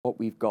what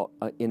we've got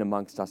in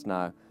amongst us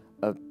now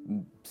of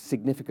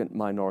significant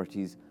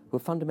minorities who are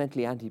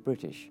fundamentally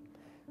anti-British,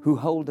 who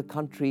hold a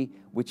country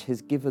which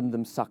has given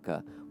them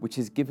succour, which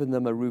has given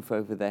them a roof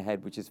over their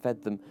head, which has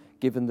fed them,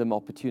 given them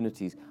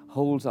opportunities,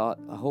 holds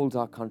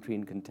our country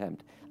in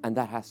contempt, and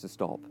that has to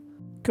stop.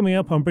 Coming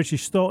up on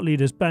British Thought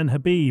Leaders, Ben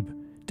Habib,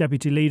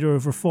 Deputy Leader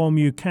of Reform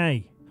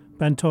UK.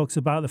 Ben talks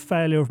about the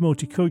failure of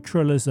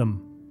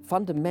multiculturalism.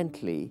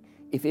 Fundamentally,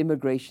 if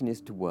immigration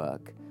is to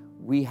work,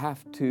 we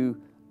have to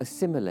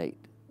assimilate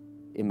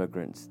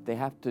immigrants. They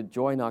have to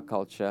join our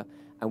culture,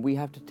 and we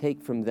have to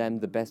take from them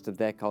the best of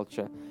their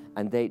culture,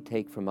 and they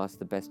take from us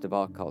the best of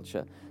our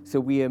culture. So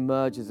we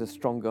emerge as a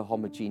stronger,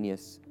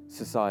 homogeneous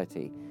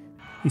society.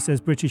 He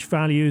says British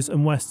values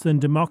and Western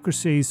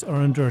democracies are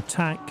under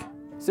attack.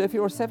 So if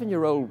you're a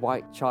 7-year-old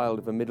white child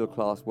of a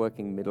middle-class,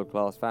 working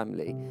middle-class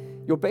family,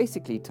 you're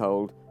basically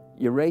told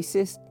you're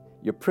racist,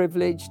 you're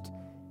privileged,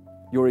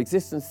 your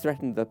existence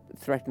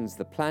threatens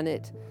the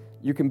planet,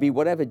 you can be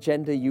whatever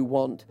gender you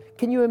want.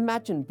 Can you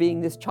imagine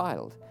being this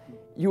child?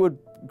 You would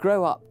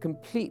grow up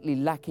completely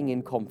lacking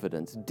in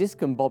confidence,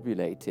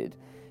 discombobulated.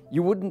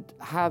 You wouldn't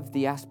have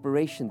the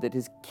aspiration that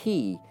is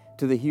key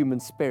to the human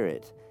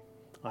spirit.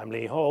 I'm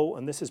Lee Hall,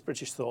 and this is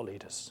British Thought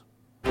Leaders.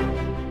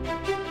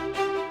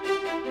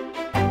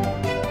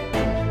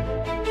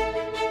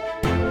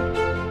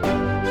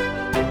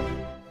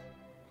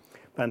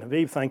 Ben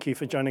Habib, thank you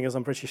for joining us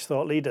on British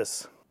Thought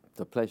Leaders. It's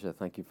a pleasure.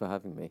 Thank you for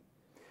having me.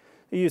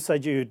 You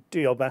said you do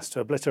your best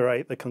to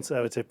obliterate the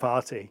Conservative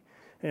Party.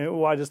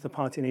 Why does the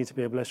party need to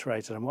be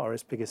obliterated, and what are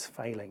its biggest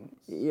failings?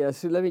 Yeah,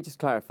 so let me just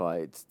clarify.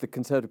 It's the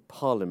Conservative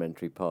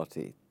Parliamentary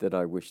Party that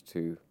I wish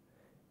to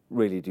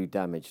really do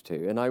damage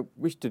to. And I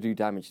wish to do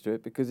damage to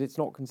it because it's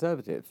not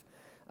conservative.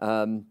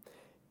 In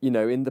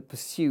the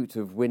pursuit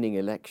of winning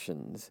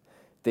elections,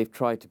 they've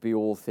tried to be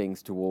all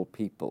things to all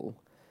people,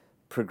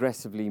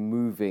 progressively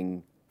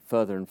moving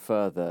further and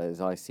further,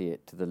 as I see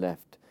it, to the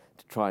left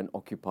to try and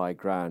occupy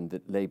ground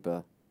that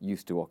Labour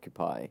used to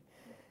occupy.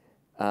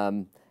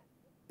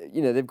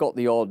 They've got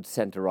the odd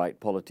centre-right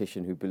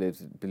politician who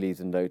believes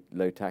in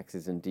low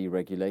taxes and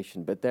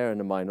deregulation, but they're in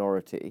a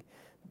minority.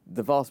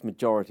 The vast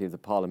majority of the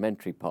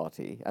Parliamentary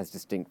Party, as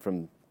distinct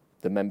from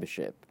the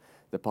membership,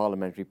 the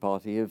Parliamentary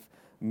Party have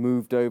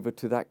moved over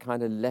to that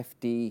kind of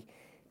lefty,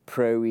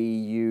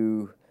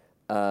 pro-EU,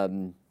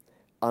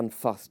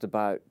 unfussed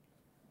about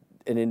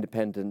an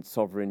independent,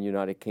 sovereign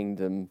United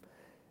Kingdom,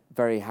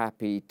 very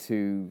happy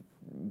to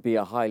be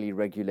a highly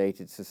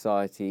regulated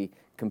society,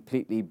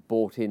 completely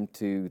bought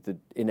into the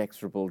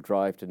inexorable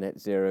drive to net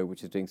zero,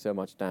 which is doing so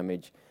much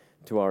damage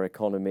to our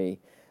economy,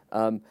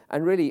 and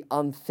really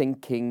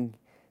unthinking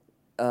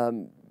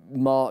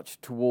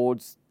march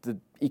towards the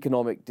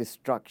economic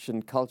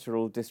destruction,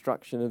 cultural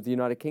destruction of the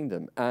United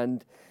Kingdom.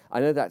 And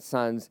I know that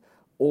sounds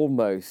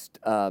almost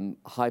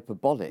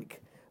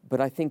hyperbolic, but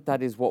I think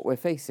that is what we're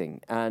facing.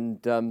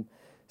 And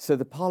so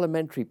the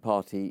Parliamentary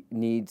Party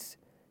needs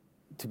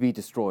to be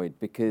destroyed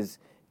because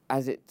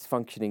as it's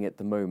functioning at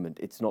the moment,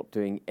 it's not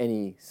doing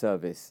any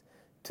service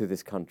to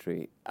this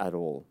country at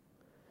all.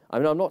 I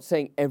mean, I'm not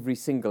saying every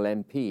single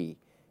MP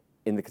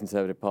in the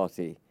Conservative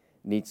Party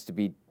needs to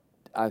be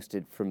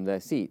ousted from their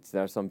seats.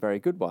 There are some very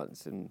good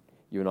ones, and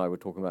you and I were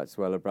talking about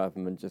Suella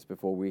Braverman just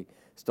before we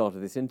started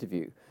this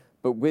interview.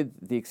 But with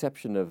the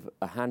exception of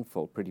a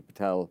handful, Priti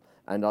Patel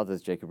and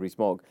others, Jacob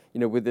Rees-Mogg,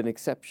 with an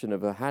exception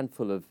of a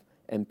handful of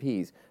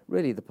MPs,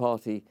 really the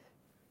party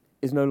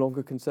is no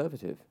longer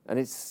conservative. And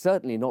it's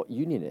certainly not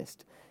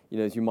unionist.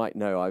 As you might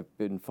know, I've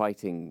been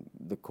fighting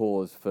the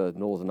cause for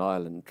Northern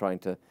Ireland, trying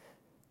to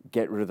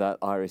get rid of that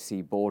Irish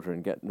Sea border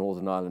and get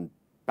Northern Ireland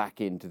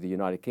back into the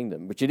United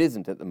Kingdom, which it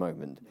isn't at the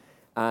moment.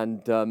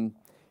 And,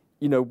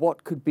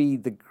 what could be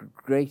the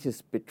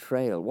greatest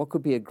betrayal? What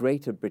could be a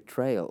greater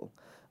betrayal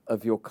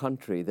of your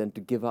country than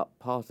to give up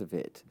part of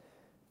it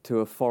to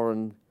a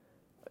foreign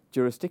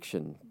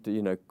jurisdiction,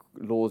 to,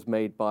 laws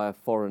made by a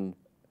foreign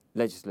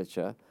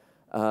legislature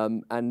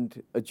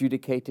and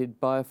adjudicated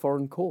by a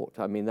foreign court.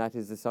 I mean, that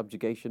is the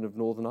subjugation of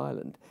Northern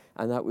Ireland,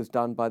 and that was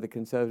done by the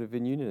Conservative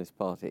and Unionist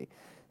Party.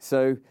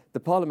 So the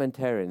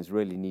parliamentarians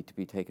really need to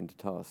be taken to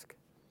task.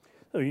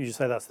 So you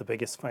say that's the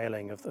biggest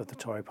failing of the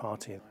Tory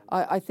party?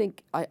 I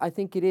think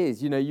it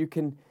is.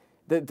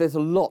 There's a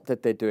lot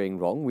that they're doing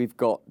wrong. We've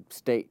got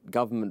state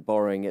government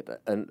borrowing at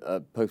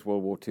a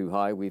post-World War II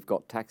high. We've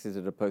got taxes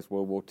at a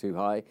post-World War II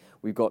high.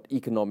 We've got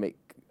economic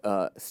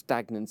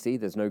stagnancy.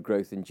 There's no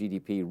growth in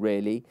GDP,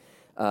 really.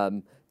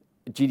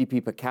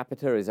 GDP per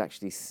capita is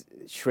actually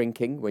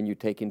shrinking when you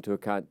take into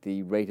account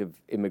the rate of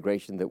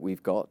immigration that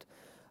we've got.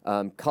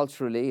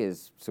 Culturally,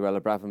 as Suella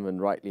Braverman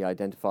rightly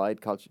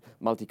identified,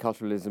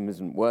 multiculturalism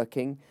isn't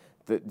working.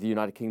 The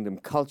United Kingdom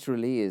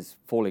culturally is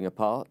falling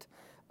apart.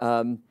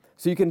 So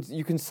you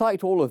can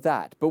cite all of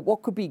that, but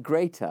what could be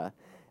greater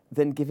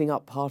than giving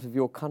up part of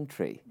your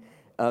country?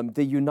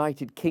 The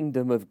United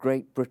Kingdom of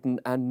Great Britain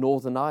and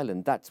Northern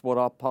Ireland, that's what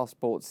our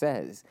passport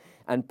says.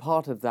 And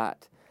part of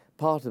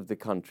the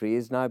country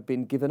has now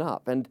been given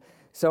up. And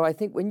so I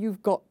think when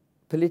you've got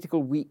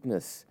political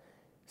weakness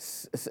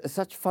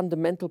such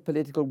fundamental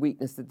political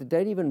weakness that they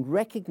don't even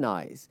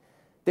recognize,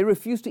 they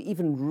refuse to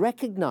even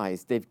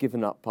recognize they've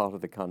given up part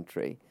of the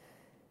country,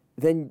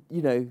 then,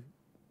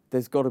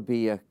 there's got to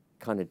be a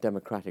kind of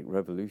democratic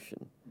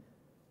revolution.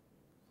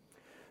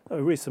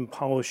 A recent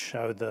poll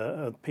showed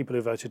that people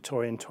who voted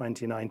Tory in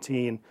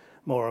 2019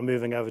 more are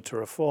moving over to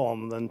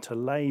Reform than to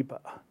Labour.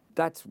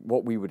 That's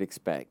what we would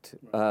expect.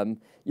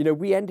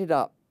 We ended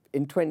up,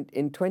 in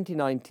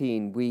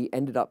 2019, we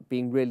ended up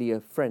being really a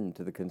friend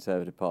to the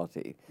Conservative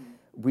Party.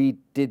 We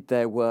did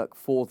their work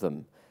for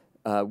them.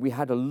 We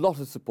had a lot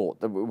of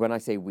support. When I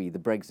say we, the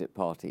Brexit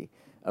Party,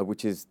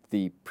 which is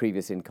the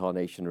previous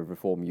incarnation of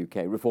Reform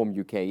UK. Reform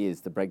UK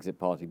is the Brexit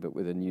Party, but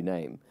with a new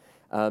name.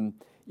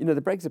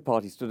 The Brexit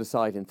Party stood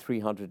aside in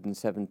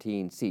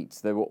 317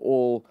 seats.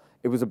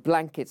 It was a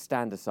blanket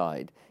stand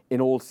aside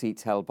in all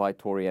seats held by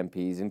Tory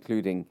MPs,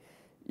 including,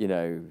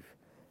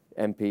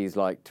 MPs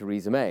like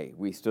Theresa May.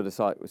 We stood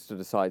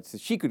aside so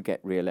she could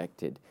get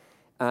re-elected.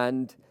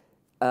 And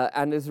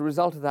as a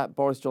result of that,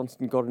 Boris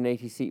Johnson got an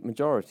 80-seat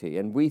majority.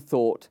 And we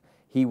thought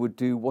he would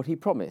do what he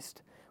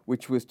promised,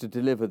 which was to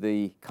deliver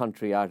the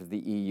country out of the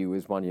EU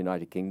as one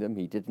United Kingdom.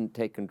 He didn't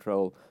take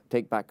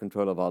back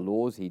control of our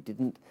laws. He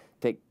didn't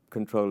take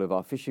control of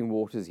our fishing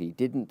waters. He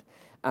didn't.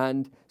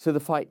 And so the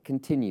fight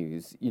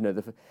continues.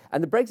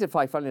 And the Brexit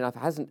fight, funnily enough,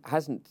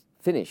 hasn't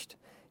finished.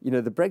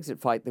 The Brexit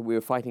fight that we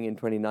were fighting in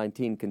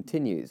 2019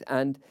 continues.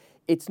 And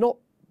it's not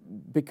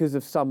because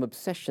of some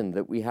obsession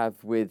that we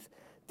have with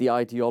the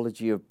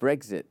ideology of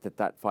Brexit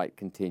that fight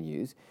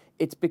continues.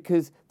 It's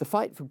because the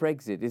fight for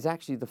Brexit is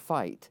actually the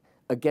fight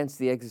against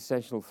the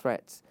existential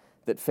threats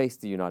that face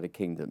the United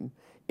Kingdom.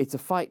 It's a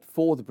fight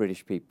for the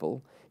British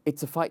people.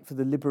 It's a fight for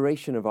the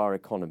liberation of our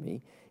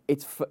economy.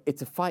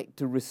 It's a fight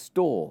to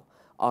restore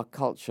our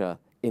culture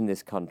in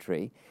this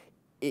country.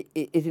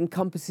 It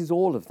encompasses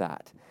all of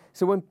that.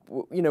 So when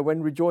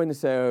rejoiners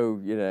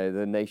say,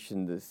 the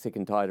nation is sick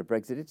and tired of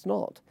Brexit, it's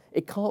not.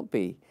 It can't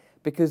be,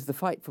 because the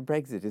fight for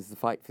Brexit is the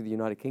fight for the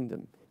United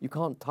Kingdom. You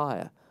can't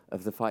tire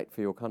of the fight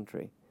for your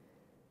country.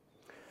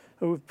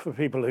 For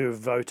people who have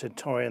voted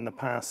Tory in the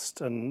past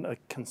and are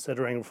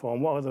considering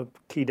reform, what are the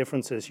key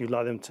differences you'd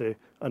like them to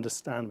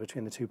understand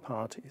between the two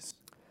parties?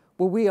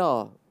 Well, we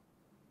are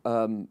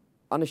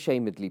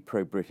unashamedly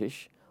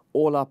pro-British.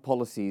 All our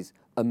policies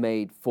are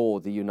made for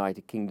the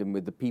United Kingdom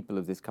with the people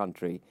of this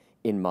country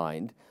in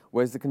mind,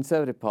 whereas the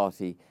Conservative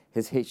Party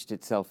has hitched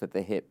itself at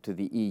the hip to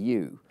the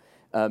EU.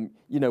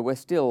 We're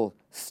still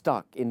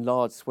stuck in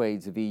large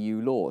swathes of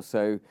EU law.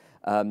 So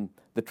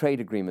the trade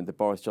agreement that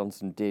Boris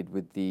Johnson did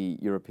with the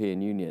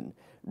European Union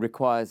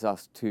requires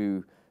us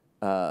to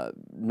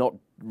not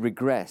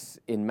regress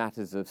in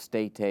matters of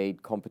state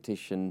aid,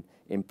 competition,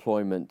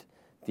 employment,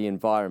 the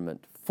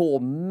environment, 4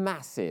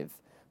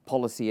 massive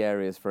policy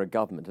areas for a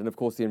government. And of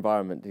course, the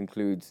environment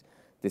includes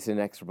this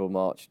inexorable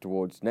march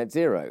towards net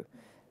zero.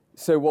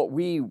 So what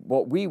we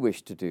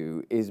wish to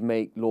do is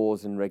make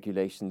laws and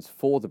regulations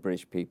for the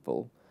British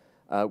people.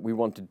 We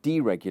want to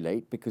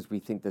deregulate because we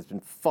think there's been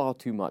far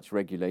too much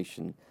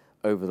regulation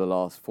over the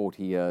last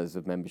 40 years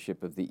of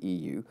membership of the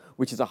EU,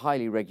 which is a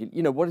highly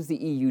what does the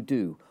EU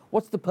do?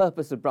 What's the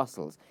purpose of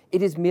Brussels?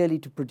 It is merely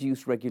to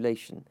produce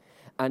regulation.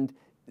 And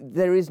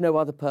there is no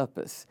other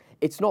purpose.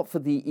 It's not for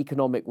the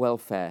economic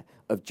welfare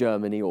of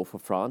Germany or for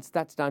France.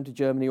 That's down to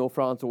Germany or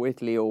France or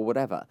Italy or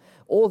whatever.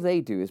 All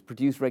they do is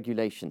produce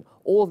regulation.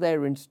 All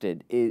they're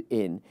interested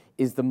in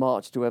is the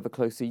march to ever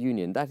closer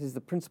union. That is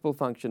the principal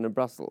function of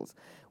Brussels.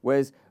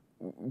 Whereas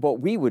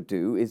what we would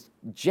do is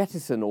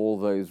jettison all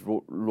those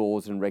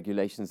laws and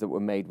regulations that were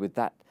made with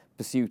that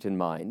pursuit in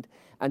mind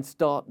and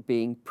start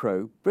being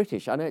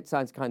pro-British. I know it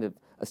sounds kind of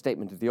a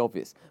statement of the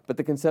obvious, but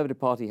the Conservative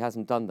Party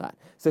hasn't done that.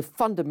 So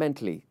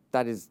fundamentally,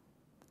 that is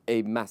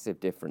a massive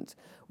difference.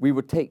 We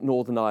would take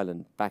Northern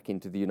Ireland back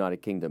into the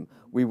United Kingdom.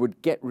 We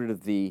would get rid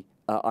of the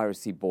Irish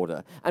Sea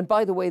border. And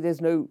by the way,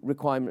 there's no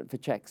requirement for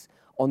checks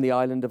on the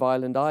island of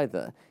Ireland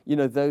either.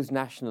 Those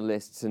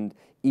nationalists and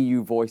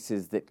EU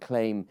voices that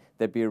claim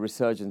there'd be a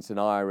resurgence in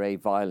IRA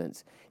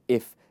violence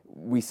if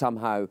we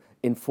somehow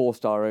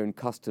enforced our own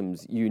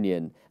customs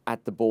union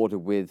at the border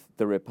with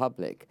the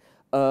Republic,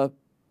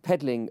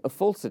 peddling a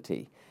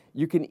falsity.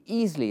 You can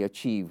easily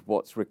achieve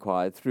what's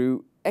required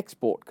through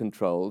export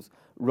controls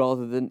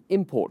rather than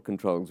import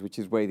controls, which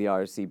is the way the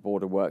Irish Sea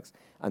border works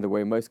and the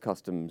way most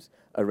customs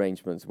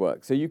arrangements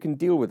work. So you can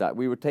deal with that.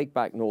 We would take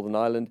back Northern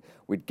Ireland,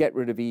 we'd get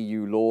rid of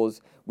EU laws,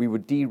 we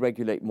would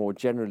deregulate more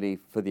generally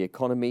for the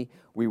economy,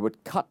 we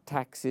would cut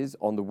taxes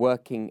on the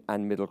working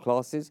and middle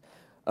classes.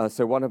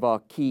 So one of our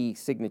key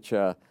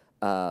signature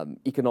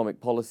economic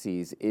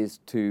policies is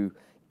to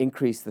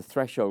increase the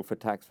threshold for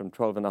tax from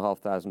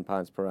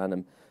 £12,500 per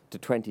annum to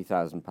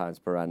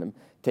 £20,000 per annum,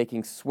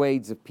 taking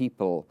swathes of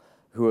people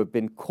who have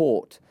been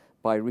caught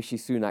by Rishi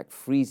Sunak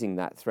freezing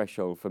that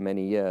threshold for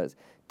many years,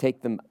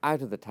 take them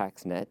out of the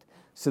tax net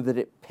so that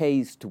it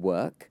pays to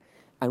work.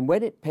 And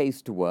when it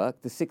pays to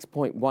work, the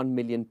 6.1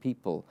 million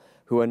people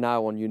who are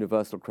now on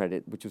universal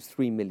credit, which was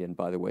 3 million,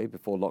 by the way,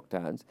 before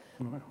lockdowns,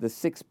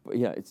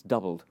 it's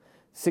doubled.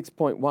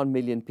 6.1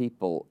 million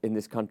people in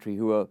this country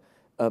who are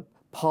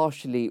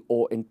partially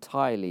or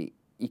entirely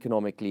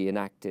economically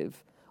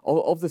inactive.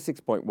 Of the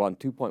 6.1,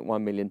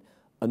 2.1 million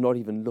are not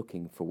even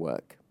looking for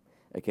work.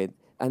 Okay,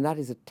 and that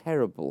is a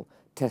terrible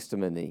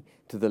testimony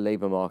to the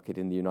labour market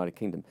in the United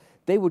Kingdom.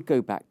 They would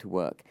go back to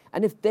work.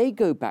 And if they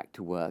go back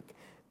to work,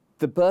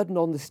 the burden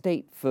on the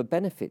state for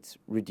benefits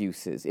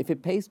reduces. If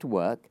it pays to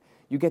work,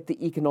 you get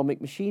the economic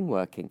machine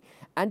working.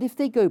 And if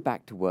they go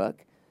back to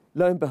work,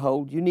 lo and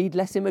behold, you need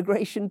less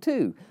immigration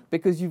too,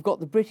 because you've got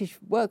the British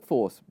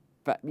workforce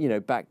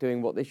back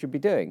doing what they should be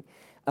doing.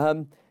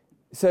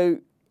 So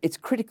it's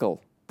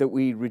critical that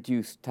we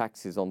reduce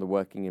taxes on the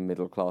working and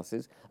middle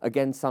classes.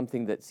 Again,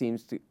 something that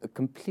seems to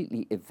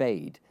completely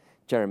evade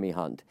Jeremy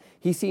Hunt.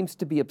 He seems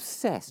to be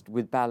obsessed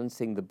with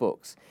balancing the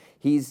books.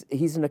 He's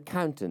an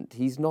accountant.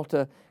 He's not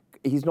a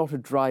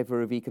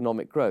driver of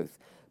economic growth.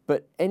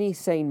 But any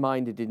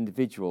sane-minded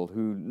individual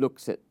who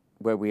looks at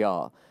where we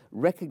are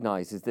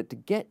recognizes that to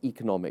get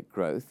economic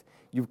growth,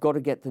 you've got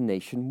to get the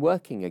nation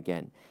working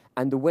again.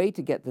 And the way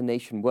to get the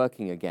nation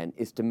working again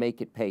is to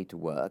make it pay to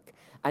work.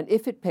 And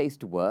if it pays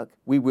to work,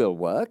 we will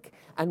work.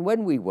 And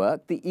when we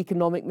work, the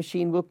economic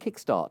machine will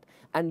kickstart.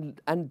 And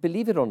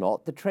believe it or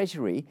not, the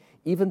Treasury,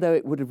 even though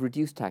it would have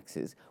reduced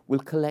taxes, will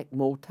collect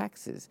more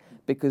taxes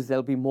because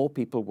there'll be more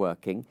people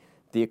working,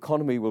 the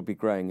economy will be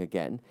growing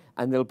again,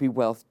 and there'll be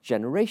wealth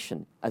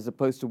generation, as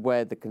opposed to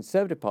where the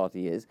Conservative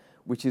Party is,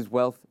 which is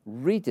wealth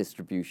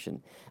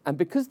redistribution. And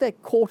because they're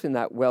caught in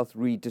that wealth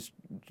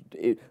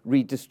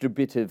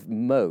redistributive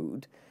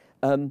mode,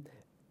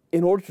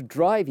 in order to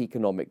drive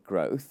economic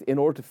growth, in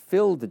order to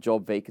fill the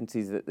job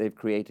vacancies that they've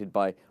created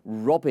by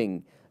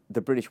robbing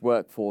the British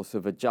workforce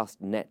of a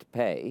just net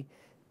pay,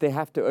 they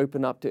have to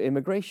open up to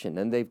immigration.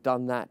 And they've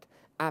done that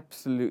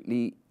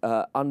absolutely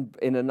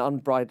in an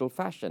unbridled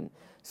fashion.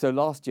 So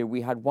last year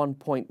we had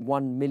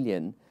 1.1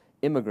 million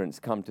immigrants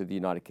come to the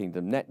United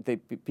Kingdom.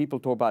 People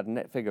talk about a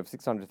net figure of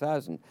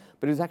 600,000,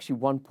 but it was actually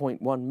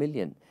 1.1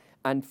 million.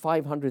 And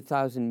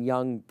 500,000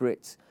 young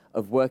Brits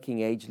of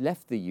working age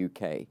left the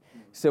UK.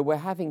 So we're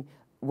having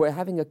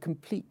a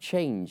complete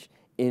change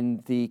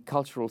in the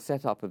cultural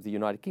setup of the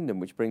United Kingdom,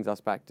 which brings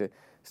us back to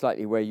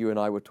slightly where you and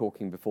I were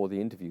talking before the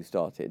interview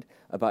started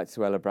about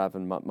Suella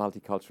Braverman,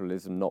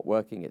 multiculturalism not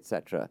working,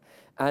 etc.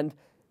 And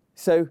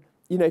so,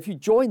 if you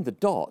join the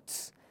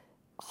dots,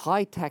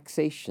 high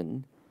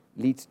taxation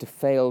leads to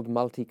failed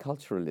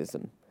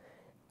multiculturalism.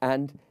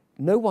 And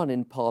no one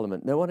in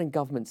Parliament, no one in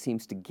government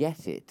seems to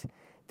get it,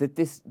 that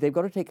they've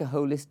got to take a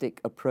holistic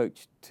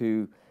approach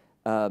to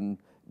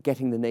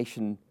getting the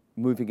nation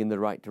moving in the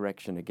right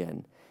direction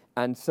again.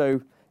 And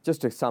so,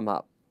 just to sum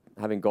up,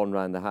 having gone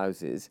round the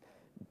houses,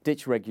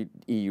 ditch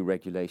EU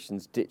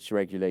regulations, ditch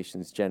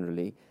regulations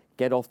generally,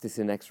 get off this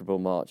inexorable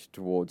march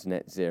towards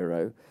net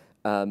zero,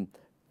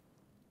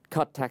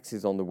 cut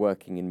taxes on the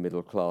working and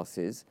middle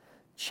classes,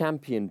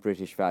 champion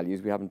British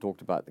values, we haven't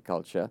talked about the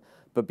culture,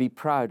 but be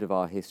proud of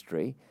our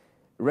history,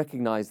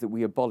 recognise that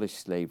we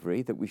abolished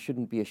slavery, that we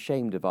shouldn't be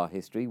ashamed of our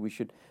history, we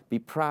should be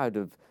proud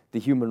of the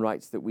human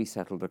rights that we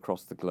settled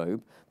across the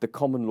globe, the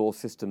common law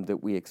system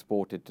that we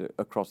exported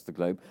across the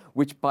globe,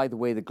 which, by the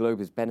way, the globe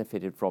has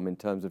benefited from in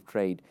terms of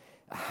trade,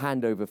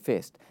 hand over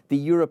fist. The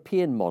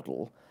European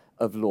model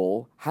of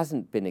law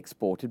hasn't been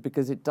exported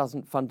because it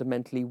doesn't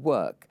fundamentally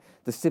work.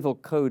 The civil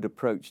code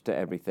approach to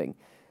everything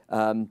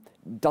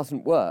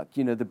doesn't work.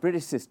 The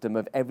British system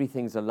of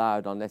everything's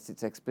allowed unless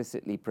it's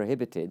explicitly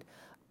prohibited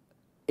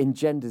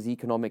engenders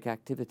economic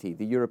activity.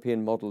 The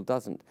European model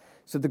doesn't.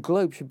 So the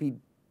globe should be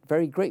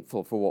very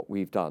grateful for what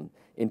we've done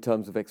in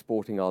terms of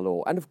exporting our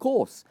law. And of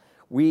course,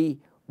 the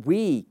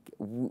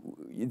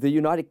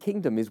United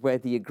Kingdom is where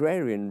the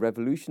agrarian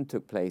revolution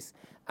took place,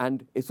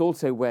 and it's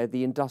also where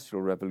the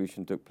industrial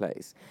revolution took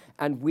place.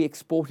 And we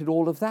exported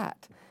all of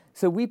that.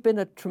 So we've been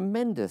a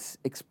tremendous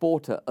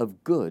exporter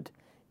of good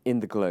in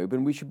the globe,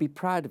 and we should be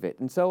proud of it.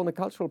 And so on a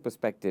cultural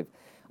perspective,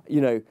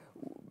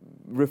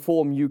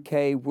 Reform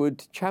UK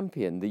would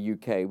champion the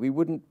UK. We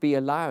wouldn't be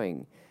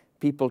allowing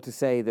people to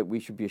say that we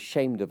should be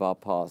ashamed of our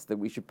past, that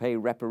we should pay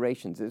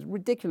reparations. It's a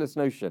ridiculous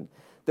notion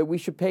that we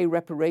should pay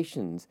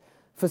reparations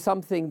for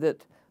something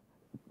that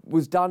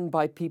was done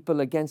by people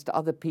against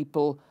other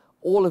people,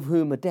 all of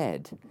whom are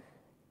dead,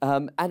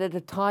 and at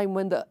a time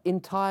when the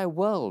entire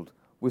world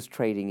was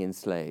trading in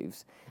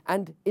slaves.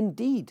 And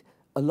indeed,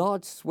 a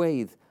large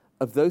swathe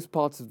of those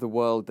parts of the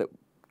world that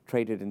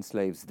traded in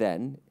slaves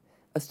then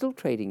are still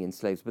trading in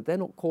slaves, but they're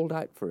not called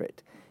out for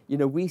it.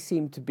 We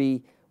seem to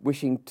be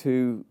wishing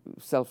to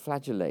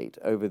self-flagellate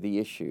over the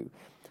issue.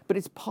 But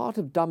it's part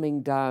of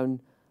dumbing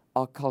down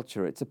our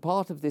culture. It's a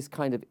part of this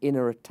kind of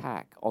inner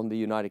attack on the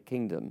United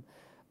Kingdom.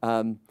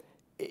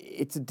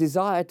 It's a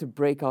desire to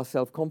break our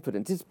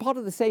self-confidence. It's part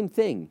of the same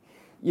thing,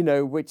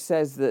 which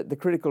says that the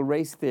critical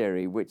race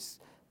theory, which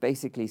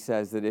basically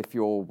says that if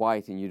you're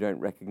white and you don't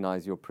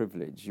recognize your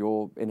privilege,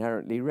 you're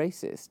inherently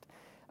racist.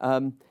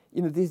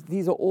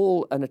 These are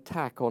all an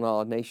attack on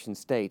our nation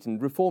state,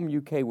 and Reform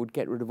UK would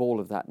get rid of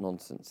all of that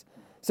nonsense.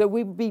 So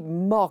we would be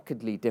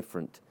markedly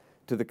different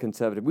to the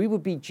Conservative. We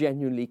would be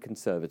genuinely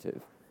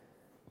conservative.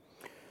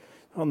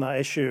 On that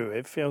issue,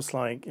 it feels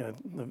like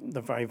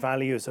the very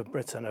values of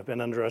Britain have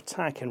been under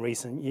attack in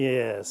recent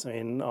years. I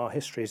mean, our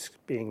history is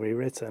being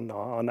rewritten,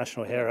 our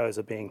national heroes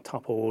are being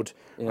toppled,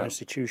 our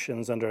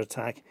institutions under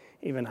attack,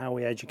 even how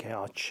we educate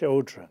our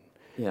children.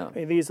 Yeah. I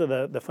mean, these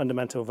are the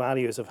fundamental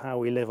values of how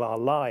we live our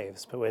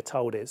lives, but we're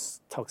told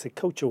it's toxic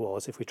culture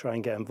wars if we try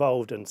and get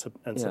involved and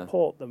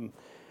support them.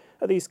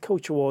 Are these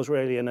culture wars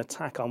really an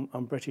attack on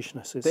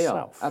Britishness itself? They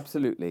are,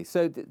 absolutely.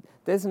 So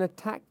there's an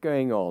attack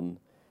going on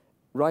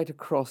right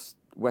across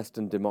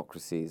Western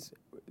democracies.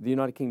 The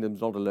United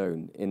Kingdom's not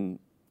alone in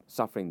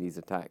suffering these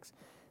attacks.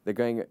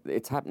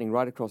 It's happening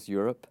right across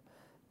Europe,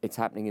 it's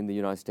happening in the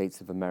United States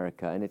of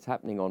America, and it's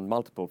happening on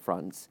multiple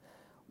fronts.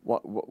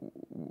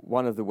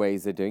 One of the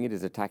ways they're doing it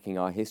is attacking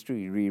our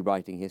history,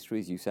 rewriting history,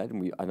 as you said,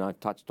 and I've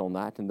touched on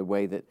that, in the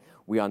way that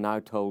we are now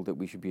told that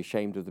we should be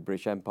ashamed of the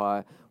British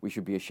Empire, we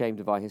should be ashamed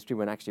of our history,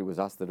 when actually it was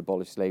us that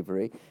abolished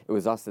slavery. It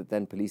was us that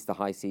then policed the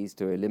high seas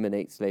to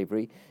eliminate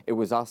slavery. It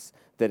was us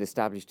that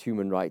established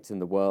human rights in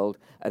the world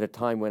at a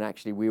time when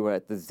actually we were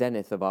at the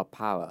zenith of our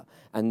power,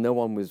 and no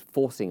one was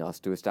forcing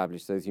us to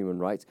establish those human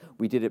rights.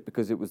 We did it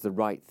because it was the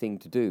right thing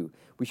to do.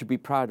 We should be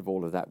proud of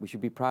all of that. We should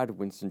be proud of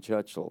Winston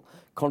Churchill.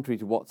 Contrary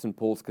to what St.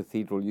 Paul's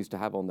Cathedral used to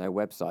have on their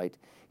website,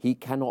 he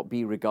cannot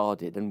be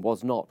regarded and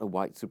was not a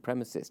white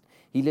supremacist.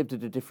 He lived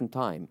at a different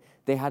time.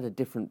 They had a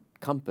different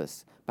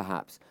compass,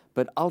 perhaps,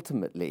 but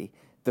ultimately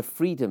the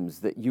freedoms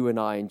that you and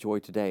I enjoy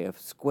today are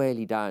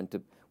squarely down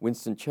to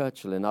Winston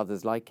Churchill and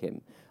others like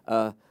him,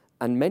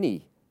 and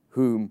many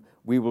whom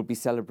we will be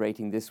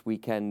celebrating this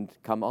weekend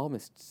come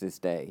Armistice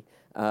Day.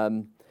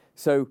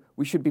 So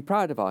we should be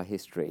proud of our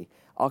history.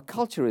 Our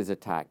culture is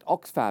attacked.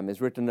 Oxfam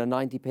has written a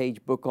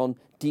 90-page book on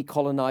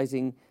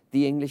decolonizing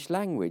the English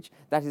language.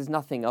 That is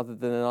nothing other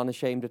than an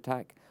unashamed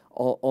attack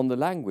on the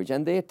language.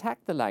 And they attack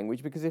the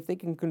language because if they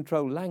can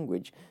control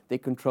language, they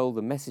control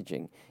the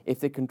messaging.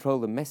 If they control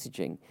the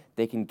messaging,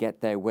 they can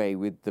get their way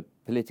with the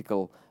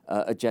political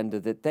agenda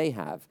that they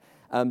have.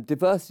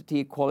 Diversity,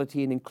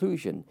 equality, and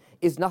inclusion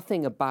is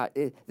nothing about.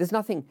 There's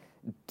nothing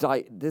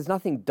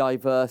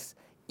diverse,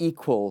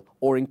 equal,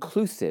 or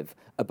inclusive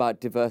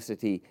about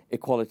diversity,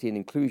 equality, and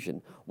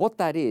inclusion. What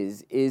that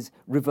is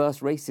reverse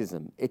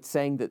racism. It's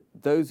saying that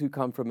those who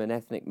come from an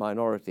ethnic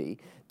minority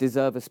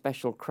deserve a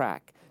special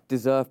crack,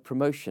 deserve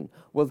promotion.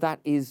 Well, that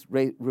is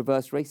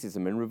reverse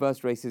racism, and reverse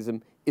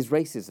racism is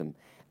racism.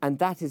 And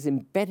that has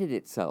embedded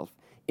itself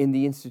in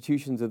the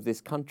institutions of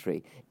this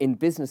country, in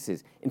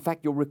businesses. In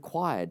fact, you're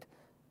required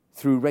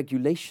through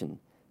regulation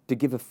to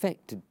give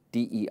effect to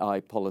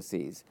DEI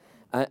policies.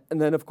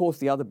 And then, of course,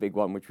 the other big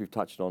one, which we've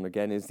touched on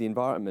again, is the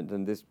environment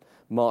and this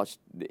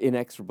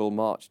inexorable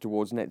march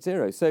towards net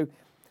zero. So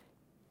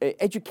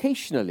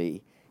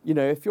educationally,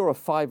 if you're a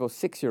 5 or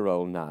 6 year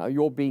old now,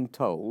 you're being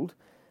told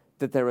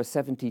that there are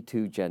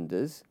 72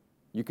 genders.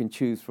 You can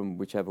choose from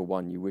whichever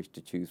one you wish to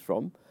choose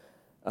from.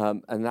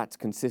 And that's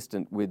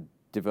consistent with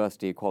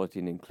diversity, equality,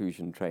 and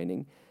inclusion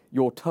training.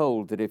 You're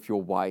told that if you're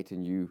white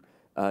and you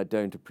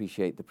don't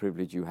appreciate the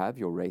privilege you have,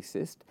 you're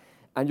racist.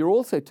 And you're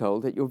also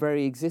told that your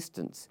very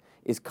existence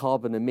is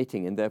carbon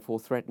emitting and therefore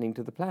threatening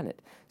to the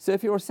planet. So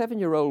if you're a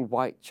 7-year-old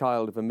white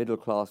child of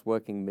a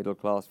working middle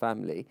class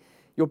family,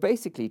 you're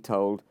basically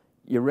told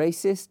you're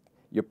racist,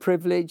 you're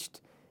privileged,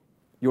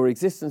 your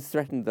existence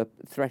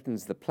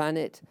threatens the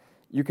planet,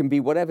 you can be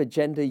whatever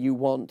gender you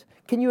want.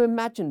 Can you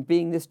imagine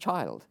being this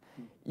child?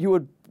 You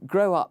would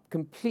grow up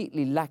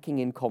completely lacking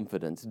in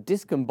confidence,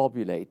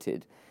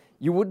 discombobulated.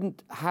 You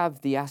wouldn't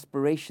have the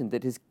aspiration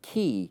that is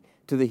key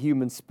to the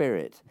human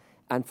spirit,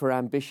 and for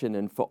ambition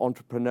and for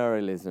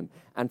entrepreneurialism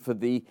and for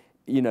the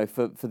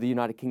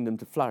United Kingdom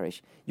to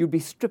flourish. You'd be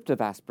stripped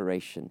of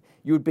aspiration.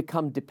 You would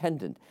become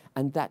dependent.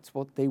 And that's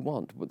what they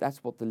want.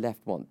 That's what the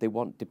left want. They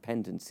want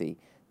dependency.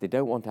 They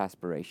don't want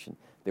aspiration.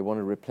 They want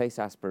to replace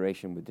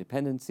aspiration with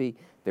dependency.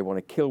 They want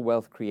to kill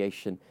wealth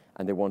creation,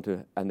 and they want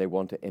to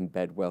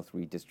embed wealth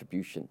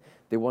redistribution.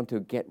 They want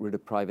to get rid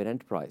of private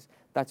enterprise.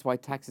 That's why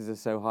taxes are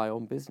so high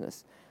on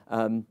business.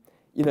 And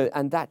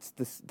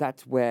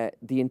that's where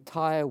the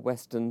entire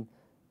Western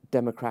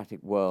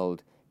democratic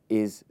world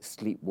is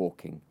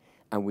sleepwalking,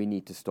 and we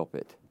need to stop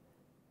it.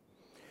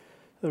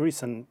 The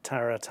recent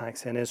terror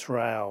attacks in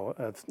Israel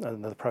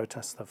and the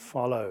protests that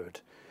followed,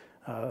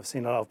 I've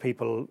seen a lot of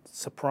people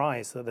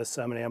surprised that there's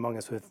so many among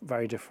us with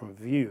very different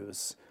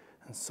views,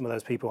 and some of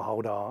those people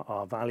hold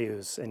our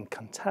values in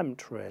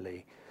contempt,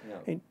 really.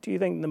 Yeah. Do you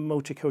think the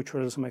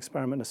multiculturalism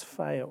experiment has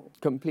failed?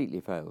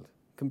 Completely failed.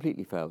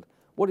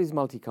 What is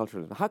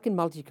multiculturalism? How can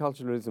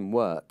multiculturalism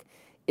work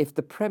if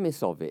the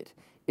premise of it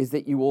is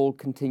that you all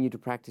continue to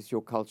practice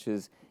your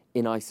cultures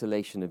in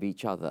isolation of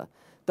each other?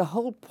 The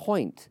whole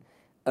point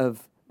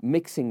of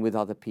mixing with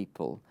other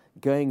people,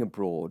 going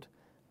abroad,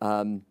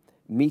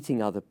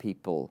 meeting other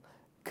people,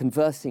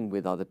 conversing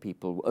with other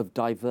people of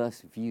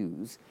diverse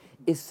views,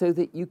 is so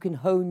that you can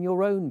hone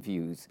your own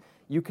views.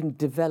 You can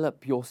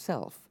develop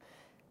yourself.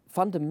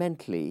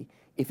 Fundamentally,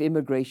 if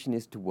immigration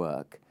is to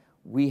work,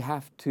 we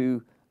have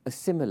to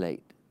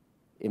assimilate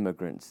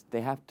immigrants.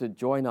 They have to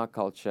join our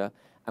culture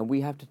and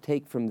we have to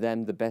take from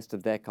them the best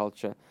of their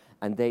culture,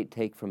 and they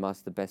take from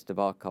us the best of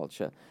our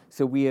culture.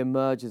 So we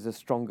emerge as a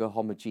stronger,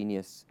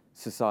 homogeneous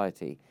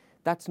society.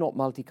 That's not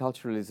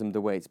multiculturalism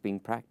the way it's being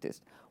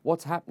practiced.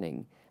 What's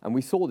happening, and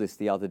we saw this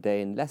the other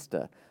day in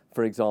Leicester,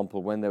 for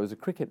example, when there was a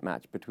cricket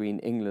match between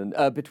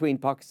between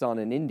Pakistan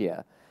and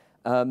India,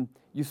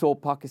 you saw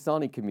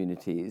Pakistani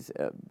communities,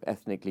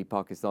 ethnically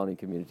Pakistani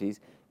communities,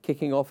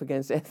 kicking off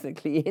against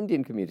ethnically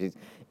Indian communities.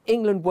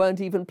 England weren't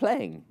even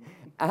playing.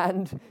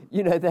 And,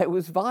 you know, there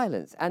was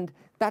violence. And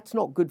that's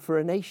not good for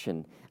a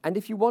nation. And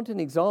if you want an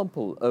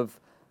example of,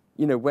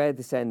 you know, where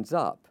this ends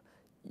up,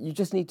 you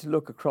just need to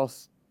look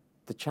across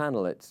the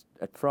channel at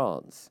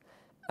France.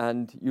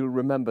 And you'll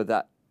remember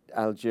that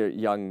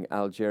young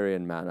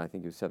Algerian man, I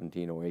think he was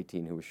 17 or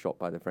 18, who was shot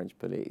by the French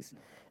police.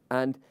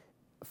 And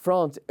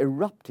France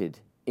erupted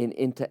in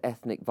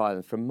inter-ethnic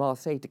violence. From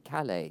Marseille to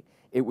Calais,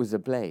 it was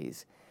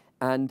ablaze.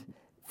 And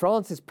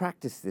France has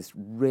practiced this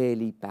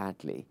really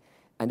badly.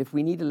 And if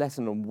we need a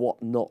lesson on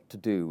what not to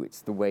do,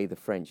 it's the way the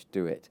French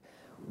do it.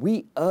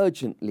 We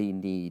urgently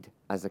need,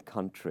 as a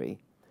country,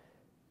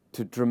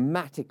 to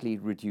dramatically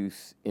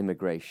reduce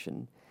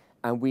immigration.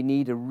 And we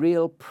need a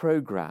real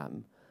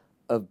program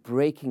of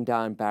breaking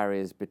down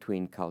barriers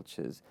between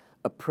cultures,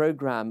 a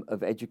program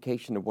of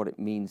education of what it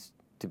means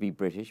to be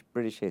British,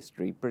 British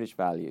history, British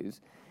values.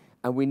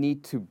 And we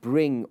need to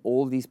bring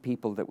all these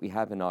people that we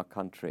have in our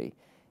country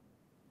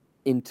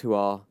into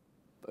our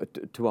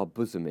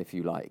bosom, if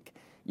you like.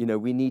 You know,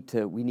 we need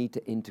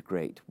to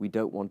integrate. We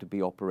don't want to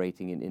be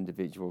operating in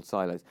individual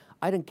silos.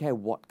 I don't care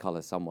what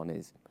color someone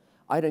is.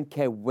 I don't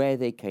care where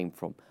they came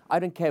from. I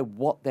don't care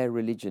what their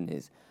religion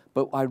is.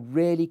 But I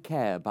really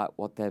care about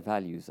what their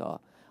values are.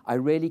 I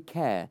really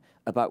care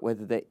about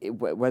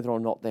whether or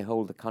not they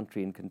hold the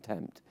country in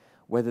contempt,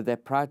 whether they're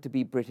proud to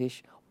be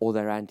British or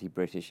they're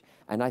anti-British.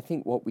 And I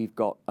think what we've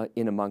got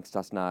in amongst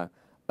us now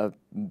are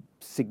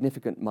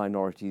significant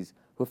minorities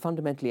who are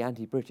fundamentally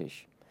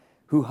anti-British,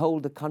 who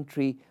hold a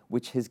country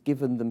which has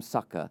given them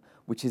succor,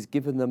 which has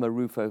given them a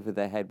roof over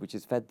their head, which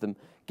has fed them,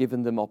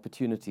 given them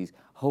opportunities,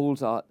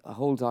 holds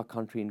our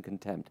country in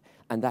contempt.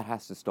 And that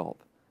has to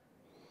stop.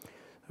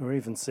 We're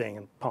even seeing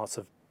in parts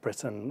of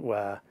Britain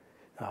where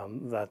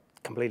they're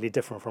completely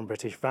different from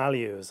British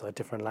values,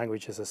 different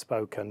languages are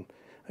spoken,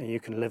 and you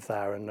can live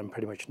there and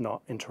pretty much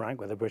not interact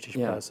with a British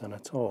person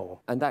at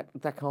all. And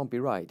that can't be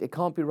right. It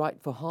can't be right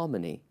for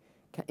harmony.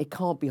 It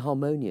can't be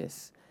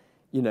harmonious.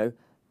 You know,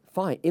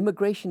 fine,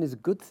 immigration is a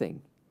good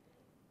thing,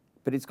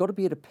 but it's got to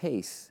be at a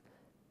pace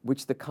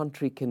which the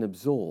country can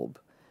absorb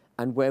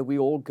and where we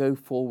all go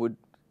forward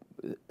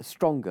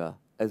stronger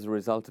as a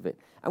result of it.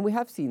 And we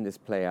have seen this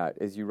play out,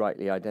 as you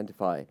rightly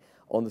identify,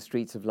 on the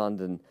streets of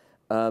London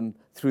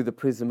through the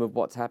prism of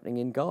what's happening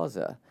in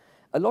Gaza.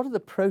 A lot of the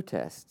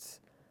protests,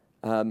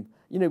 you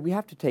know, we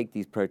have to take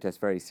these protests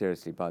very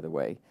seriously, by the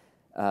way.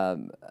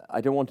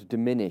 I don't want to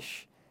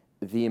diminish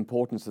the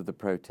importance of the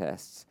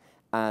protests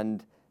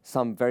and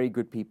some very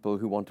good people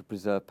who want to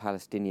preserve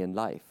Palestinian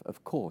life.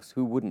 Of course,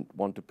 who wouldn't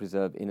want to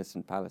preserve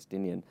innocent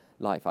Palestinian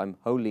life? I'm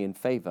wholly in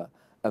favor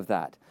of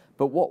that.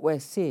 But what we're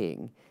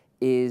seeing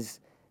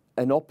is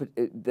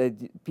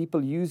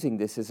people using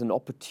this as an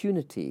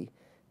opportunity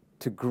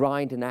to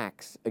grind an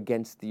axe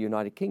against the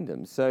United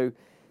Kingdom. So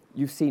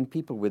you've seen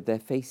people with their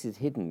faces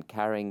hidden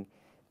carrying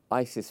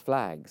ISIS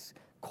flags,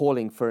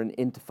 calling for an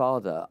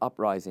intifada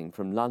uprising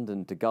from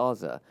London to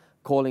Gaza,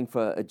 calling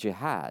for a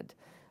jihad,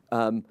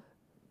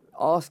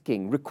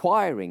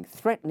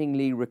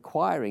 threateningly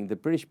requiring the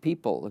British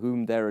people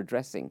whom they're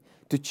addressing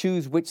to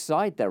choose which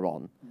side they're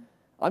on.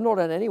 I'm not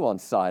on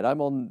anyone's side.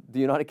 I'm on the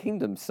United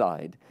Kingdom's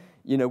side.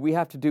 You know, we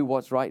have to do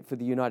what's right for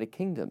the United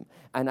Kingdom.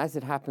 And as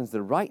it happens,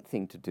 the right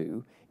thing to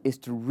do is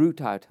to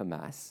root out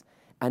Hamas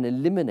and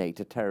eliminate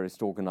a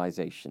terrorist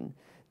organization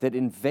that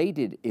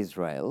invaded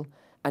Israel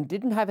and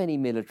didn't have any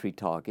military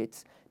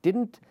targets,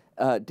 didn't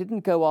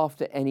go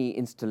after any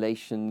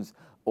installations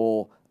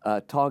or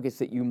targets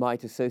that you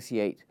might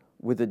associate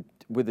with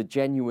a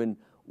genuine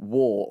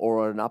war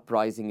or an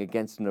uprising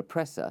against an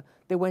oppressor.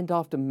 They went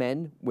after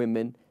men,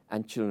 women,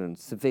 and children,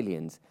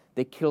 civilians.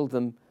 They killed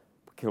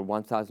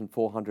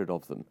 1,400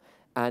 of them.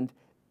 And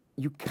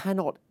you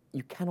cannot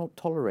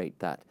tolerate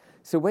that.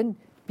 So when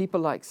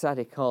people like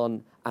Sadiq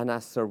Khan,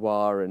 Anas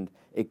Sarwar, and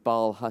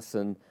Iqbal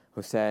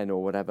Hussain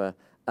or whatever,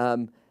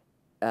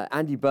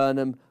 Andy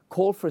Burnham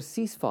call for a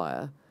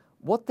ceasefire,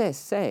 what they're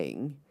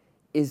saying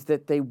is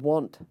that they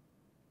want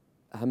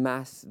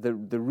Hamas,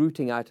 the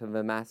rooting out of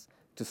Hamas,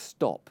 to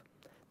stop.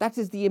 That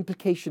is the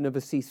implication of a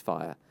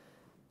ceasefire.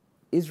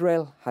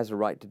 Israel has a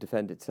right to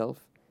defend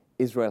itself.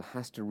 Israel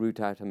has to root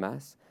out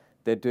Hamas.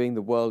 They're doing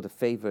the world a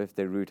favor if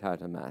they root out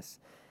Hamas.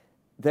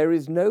 There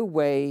is no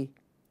way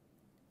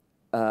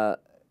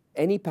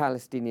any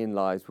Palestinian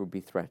lives will be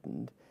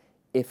threatened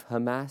if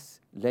Hamas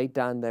laid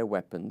down their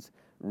weapons,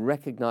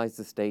 recognized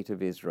the state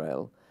of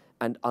Israel,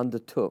 and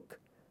undertook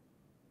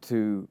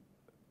to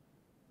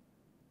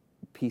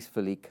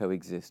peacefully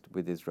coexist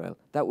with Israel.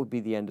 That would be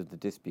the end of the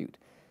dispute.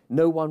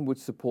 No one would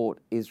support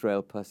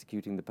Israel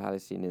persecuting the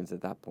Palestinians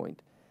at that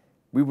point.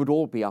 We would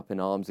all be up in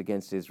arms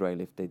against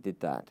Israel if they did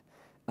that.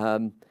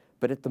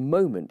 But at the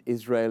moment,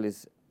 Israel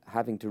is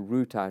having to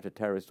root out a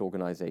terrorist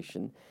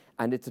organization,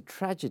 and it's a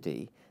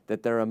tragedy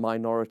that there are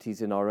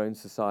minorities in our own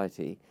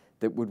society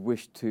that would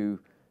wish to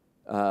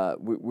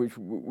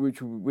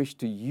which wish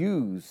to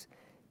use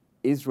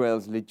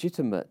Israel's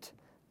legitimate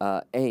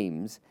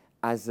aims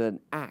as an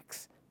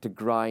axe to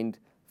grind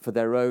for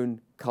their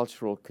own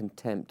cultural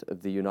contempt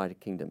of the United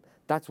Kingdom.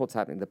 That's what's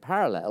happening. The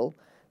parallel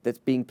that's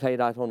being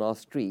played out on our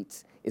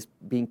streets is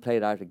being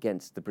played out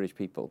against the British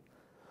people.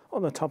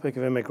 On the topic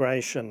of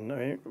immigration, I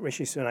mean,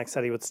 Rishi Sunak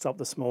said he would stop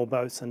the small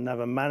boats and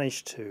never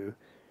managed to.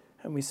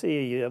 And we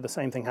see the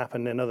same thing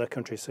happen in other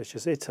countries such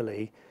as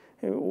Italy.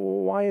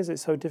 Why is it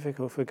so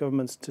difficult for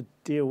governments to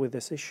deal with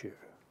this issue?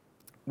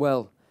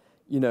 Well,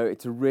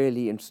 it's a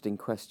really interesting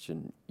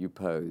question you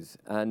pose.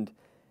 And,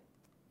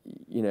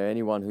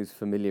 anyone who's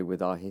familiar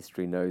with our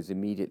history knows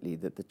immediately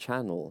that the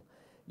Channel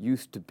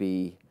used to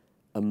be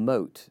a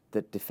moat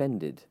that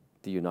defended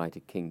the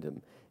United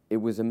Kingdom. It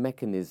was a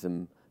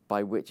mechanism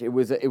by which it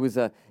was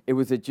a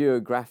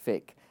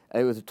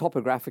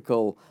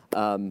topographical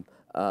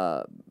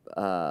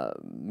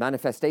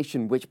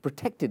manifestation which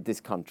protected this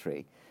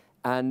country.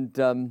 And,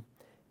 the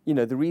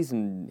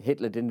reason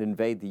Hitler didn't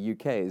invade the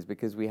UK is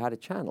because we had a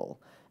channel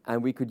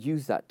and we could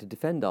use that to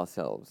defend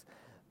ourselves.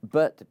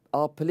 But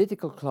our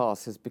political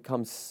class has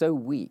become so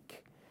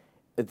weak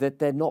that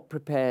they're not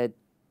prepared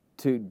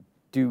to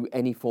do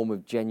any form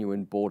of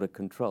genuine border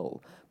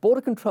control.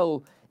 Border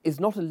control is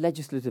not a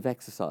legislative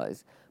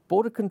exercise.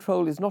 Border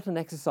control is not an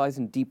exercise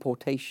in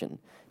deportation.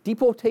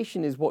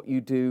 Deportation is what you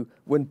do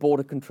when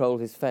border control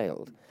has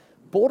failed.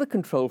 Border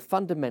control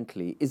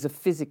fundamentally is a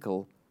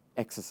physical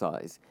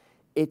exercise.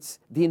 It's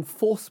the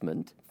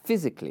enforcement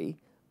physically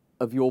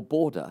of your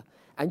border,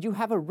 and you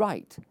have a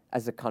right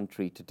as a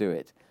country to do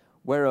it.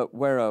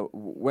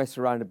 We're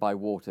surrounded by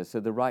water, so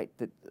the right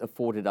that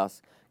afforded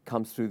us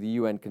comes through the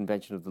UN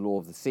Convention of the Law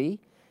of the Sea,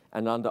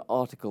 and under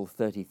Article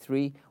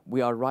 33, we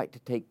have a right to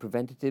take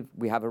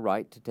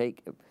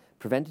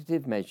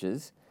preventative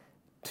measures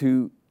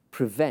to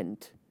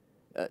prevent,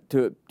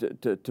 to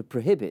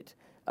prohibit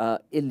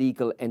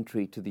illegal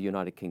entry to the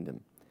United Kingdom.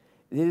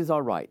 It is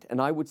our right,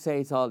 and I would say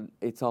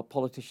it's our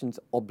politicians'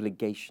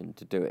 obligation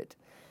to do it.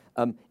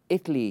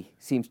 Italy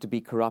seems to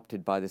be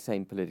corrupted by the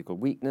same political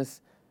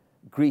weakness.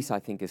 Greece, I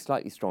think, is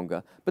slightly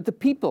stronger. But the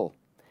people,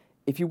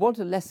 if you want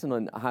a lesson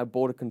on how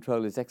border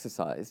control is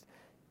exercised,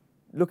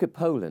 look at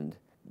Poland.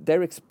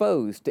 They're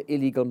exposed to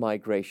illegal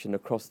migration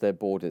across their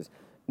borders.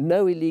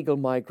 No illegal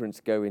migrants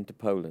go into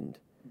Poland.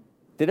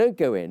 They don't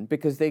go in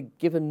because they're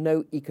given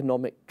no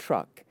economic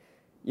truck.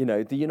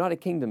 The United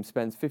Kingdom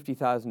spends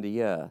 $50,000 a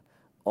year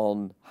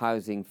on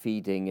housing,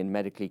 feeding, and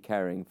medically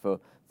caring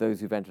for those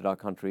who've entered our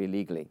country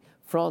illegally.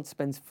 France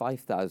spends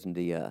 $5,000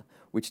 a year,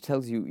 which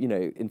tells you,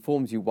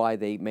 informs you why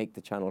they make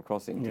the Channel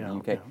crossing to the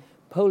UK. Yeah.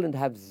 Poland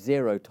have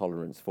zero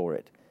tolerance for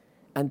it.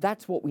 And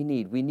that's what we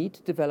need. We need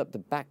to develop the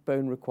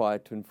backbone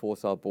required to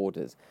enforce our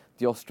borders.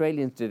 The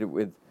Australians did it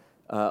with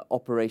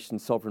Operation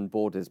Sovereign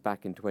Borders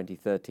back in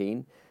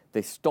 2013.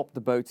 They stopped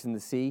the boats in the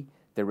sea.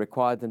 They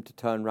required them to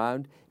turn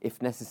round.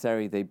 If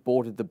necessary, they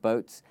boarded the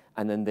boats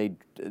and then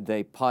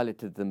they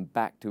piloted them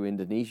back to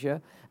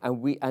Indonesia.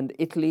 And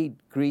Italy,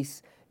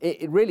 Greece,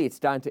 it's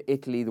down to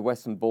Italy, the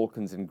Western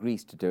Balkans, and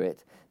Greece to do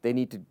it. They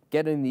need to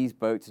get in these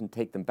boats and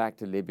take them back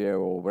to Libya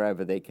or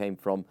wherever they came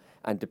from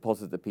and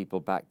deposit the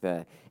people back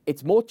there.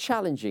 It's more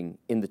challenging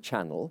in the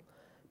Channel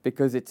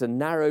because it's a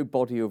narrow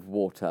body of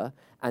water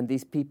and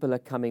these people are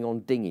coming on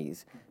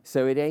dinghies.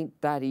 So it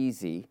ain't that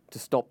easy to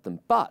stop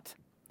them. But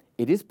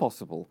it is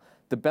possible.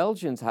 The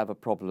Belgians have a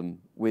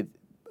problem with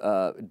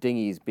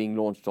dinghies being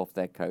launched off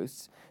their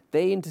coasts.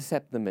 They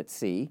intercept them at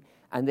sea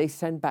and they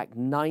send back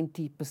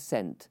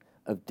 90%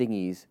 of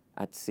dinghies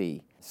at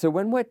sea. So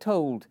when we're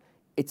told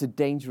it's a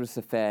dangerous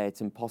affair,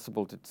 it's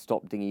impossible to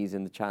stop dinghies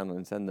in the Channel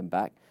and send them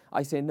back,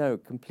 I say no,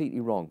 completely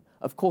wrong.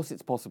 Of course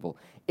it's possible.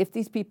 If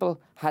these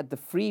people had the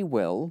free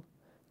will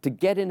to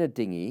get in a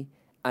dinghy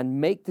and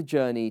make the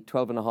journey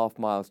 12.5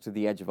 miles to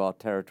the edge of our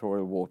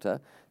territorial water,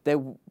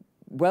 they're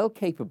well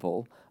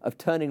capable of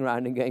turning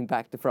around and going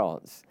back to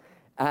France.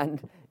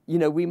 And,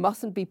 we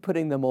mustn't be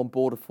putting them on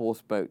border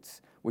force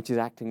boats, which is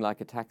acting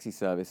like a taxi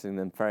service and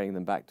then ferrying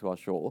them back to our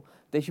shore.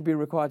 They should be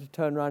required to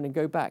turn around and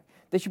go back.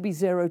 There should be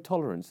zero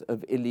tolerance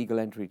of illegal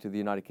entry to the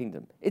United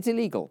Kingdom. It's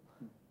illegal.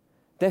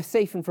 They're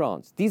safe in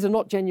France. These are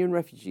not genuine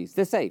refugees.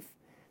 They're safe.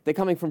 They're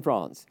coming from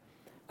France.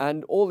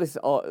 And all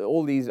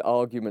these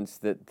arguments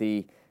that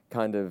the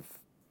kind of,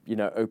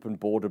 open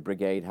border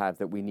brigade have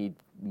that we need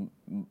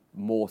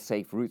more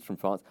safe routes from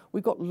France.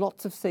 We've got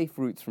lots of safe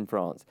routes from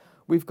France.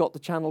 We've got the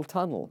Channel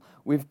Tunnel.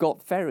 We've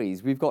got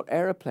ferries. We've got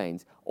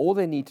aeroplanes. All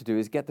they need to do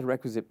is get the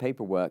requisite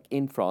paperwork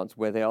in France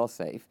where they are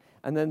safe,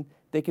 and then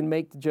they can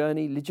make the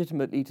journey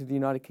legitimately to the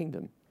United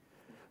Kingdom.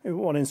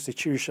 One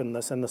institution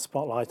that's in the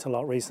spotlight a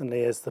lot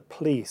recently is the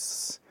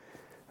police.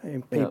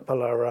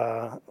 People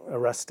are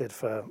arrested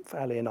for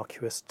fairly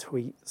innocuous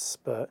tweets,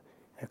 but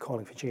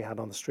calling for jihad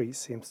on the streets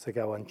seems to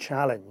go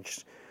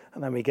unchallenged.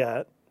 And then we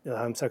get the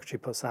Home Secretary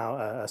puts out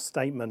a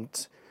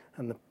statement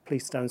and the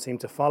police don't seem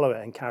to follow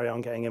it and carry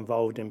on getting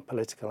involved in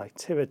political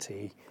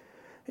activity.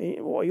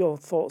 What are your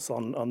thoughts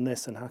on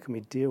this, and how can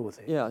we deal with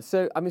it? Yeah,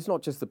 so I mean, it's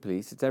not just the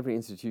police; it's every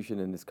institution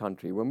in this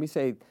country. When we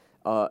say,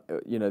 the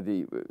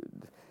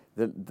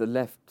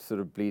left sort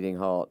of bleeding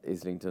heart,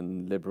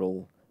 Islington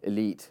liberal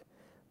elite,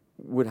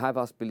 would have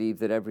us believe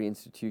that every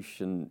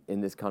institution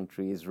in this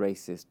country is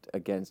racist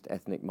against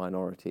ethnic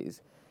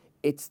minorities.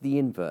 It's the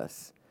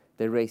inverse.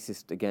 They're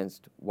racist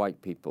against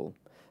white people.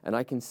 And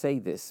I can say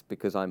this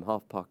because I'm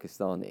half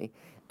Pakistani,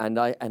 and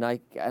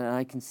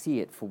I can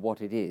see it for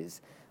what it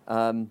is.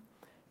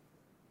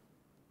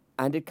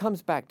 And it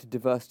comes back to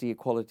diversity,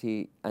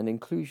 equality, and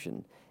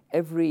inclusion.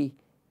 Every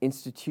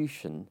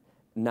institution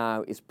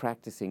now is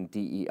practicing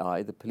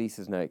DEI. The police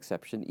is no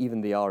exception.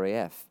 Even the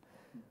RAF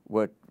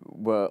were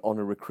on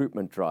a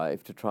recruitment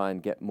drive to try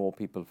and get more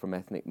people from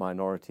ethnic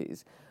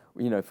minorities.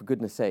 You know, for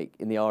goodness sake,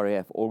 in the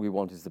RAF, all we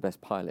want is the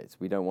best pilots.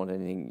 We don't want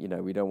anything,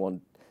 we don't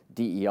want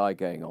DEI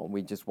going on.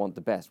 We just want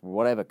the best,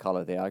 whatever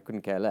colour they are. I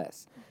couldn't care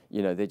less.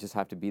 They just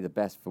have to be the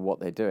best for what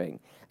they're doing.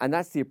 And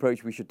that's the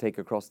approach we should take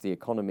across the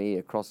economy,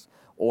 across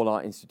all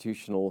our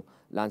institutional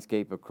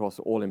landscape, across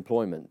all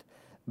employment.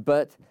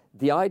 But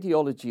the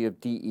ideology of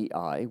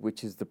DEI,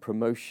 which is the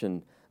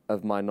promotion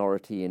of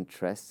minority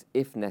interests,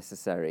 if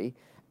necessary,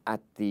 to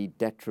the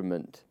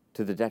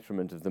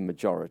detriment of the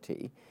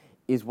majority,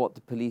 is what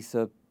the police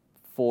are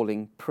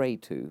falling prey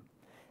to.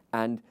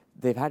 And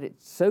they've had it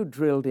so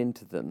drilled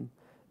into them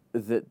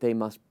that they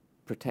must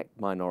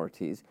protect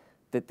minorities,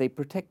 that they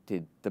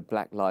protected the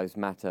Black Lives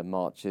Matter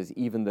marchers,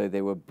 even though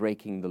they were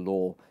breaking the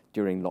law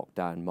during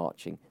lockdown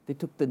marching. They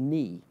took the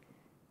knee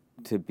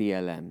to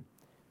BLM.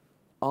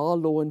 Our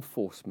law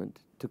enforcement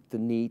took the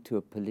knee to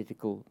a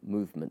political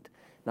movement.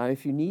 Now,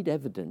 if you need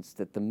evidence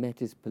that the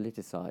Met is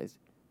politicized,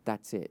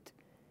 that's it.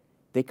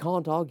 They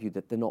can't argue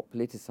that they're not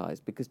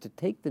politicized, because to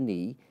take the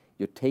knee,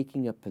 you're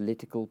taking a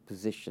political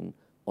position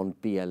on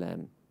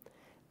BLM.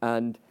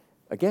 And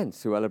again,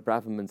 Suella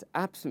Braverman's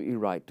absolutely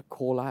right to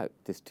call out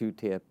this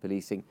two-tier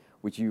policing,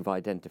 which you've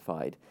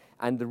identified.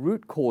 And the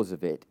root cause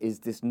of it is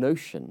this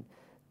notion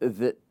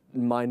that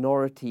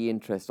minority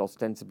interests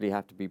ostensibly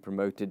have to be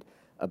promoted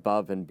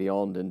above and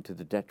beyond and to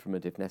the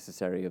detriment, if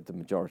necessary, of the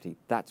majority.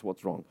 That's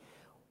what's wrong.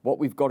 What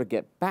we've got to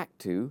get back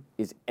to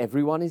is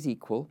everyone is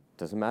equal.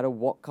 Doesn't matter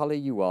what colour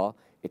you are,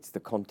 it's the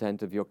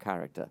content of your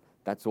character.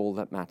 That's all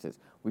that matters.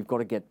 We've got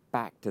to get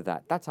back to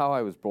that. That's how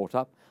I was brought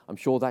up. I'm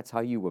sure that's how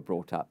you were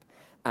brought up.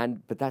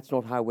 But that's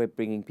not how we're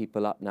bringing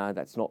people up now.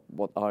 That's not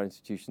what our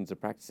institutions are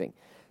practicing.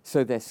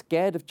 So they're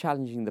scared of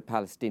challenging the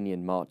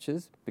Palestinian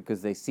marchers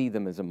because they see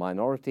them as a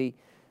minority.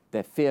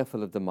 They're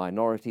fearful of the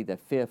minority. They're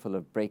fearful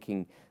of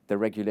breaking the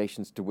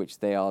regulations to which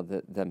they are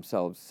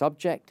themselves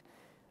subject.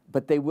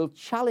 But they will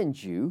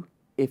challenge you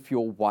if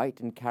you're white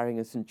and carrying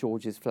a St.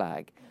 George's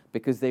flag,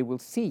 because they will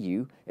see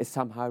you as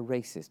somehow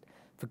racist.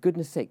 For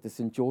goodness sake, the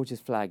St. George's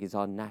flag is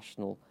our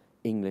national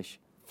English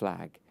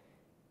flag.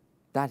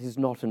 That is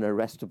not an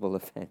arrestable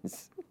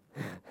offence.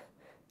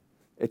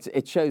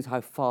 It shows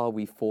how far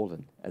we've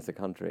fallen as a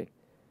country.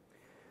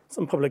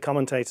 Some public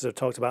commentators have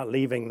talked about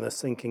leaving the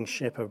sinking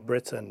ship of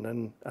Britain,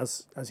 and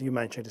as you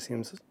mentioned, it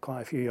seems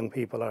quite a few young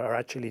people are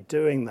actually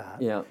doing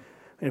that. Yeah.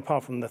 And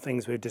apart from the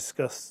things we've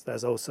discussed,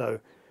 there's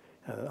also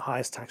the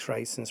highest tax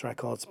rate since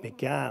records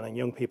began, and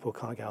young people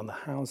can't get on the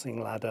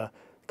housing ladder,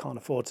 can't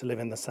afford to live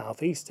in the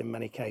southeast in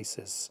many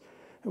cases.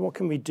 And what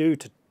can we do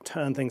to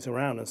turn things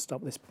around and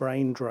stop this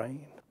brain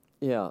drain?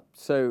 Yeah,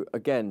 so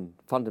again,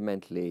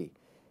 fundamentally,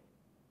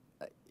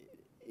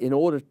 in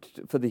order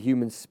for the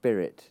human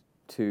spirit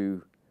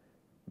to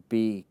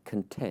be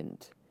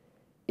content,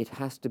 it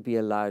has to be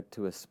allowed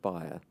to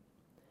aspire.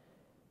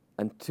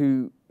 And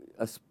to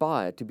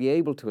aspire, to be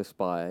able to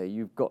aspire,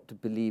 you've got to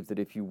believe that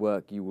if you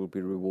work, you will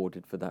be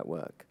rewarded for that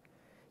work.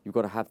 You've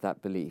got to have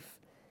that belief.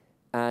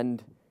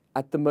 And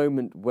at the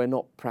moment, we're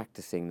not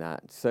practicing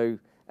that. So,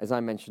 as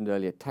I mentioned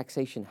earlier,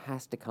 taxation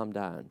has to come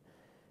down.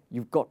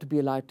 You've got to be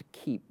allowed to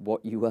keep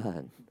what you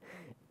earn.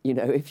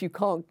 If you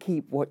can't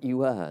keep what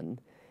you earn,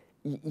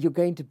 you're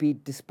going to be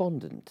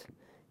despondent.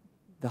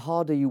 The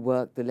harder you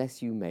work, the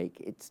less you make.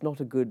 It's not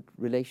a good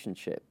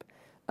relationship.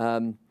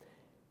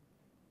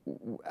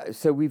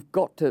 So we've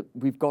got to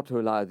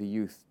allow the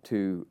youth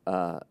to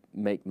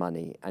make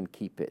money and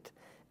keep it,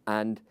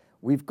 and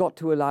we've got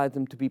to allow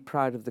them to be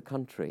proud of the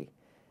country.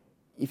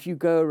 If you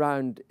go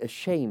around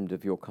ashamed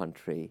of your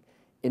country,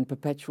 in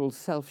perpetual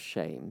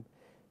self-shame,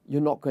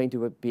 you're not going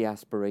to be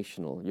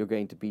aspirational. You're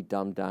going to be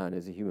dumbed down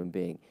as a human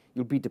being.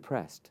 You'll be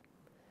depressed.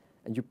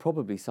 And you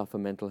probably suffer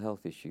mental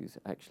health issues,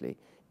 actually.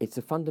 It's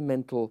a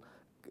fundamental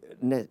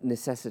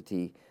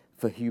necessity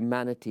for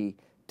humanity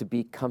to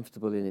be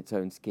comfortable in its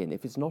own skin.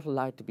 If it's not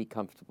allowed to be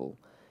comfortable,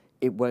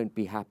 it won't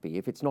be happy.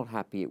 If it's not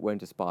happy, it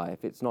won't aspire.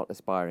 If it's not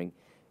aspiring,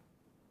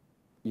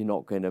 you're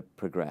not going to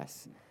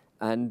progress.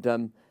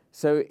 And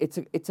so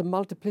it's a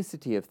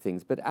multiplicity of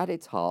things, but at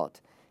its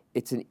heart,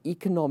 it's an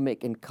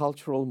economic and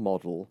cultural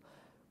model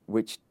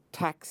which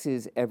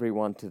taxes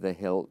everyone to the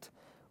hilt,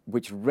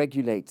 which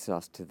regulates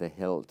us to the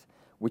hilt,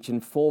 which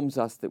informs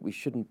us that we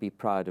shouldn't be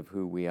proud of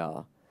who we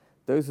are.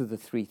 Those are the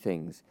three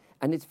things.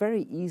 And it's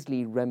very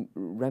easily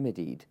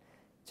remedied.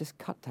 Just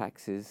cut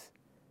taxes,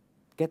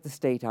 get the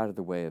state out of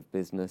the way of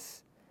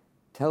business,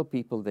 tell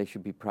people they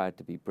should be proud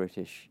to be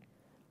British,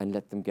 and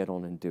let them get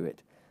on and do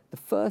it. The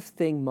first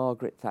thing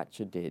Margaret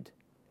Thatcher did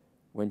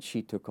when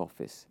she took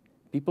office,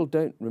 people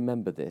don't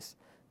remember this,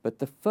 but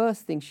the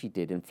first thing she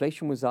did,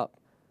 inflation was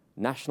up,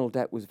 national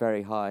debt was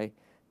very high,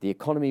 the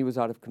economy was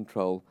out of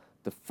control.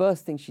 The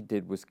first thing she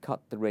did was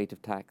cut the rate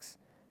of tax,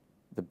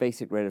 the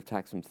basic rate of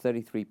tax from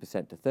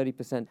 33% to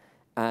 30%,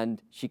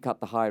 and she cut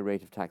the high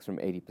rate of tax from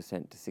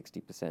 80% to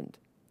 60%.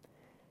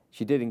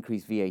 She did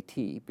increase VAT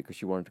because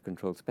she wanted to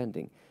control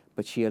spending,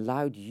 but she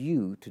allowed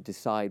you to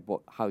decide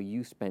how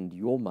you spend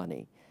your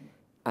money,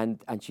 and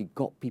she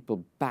got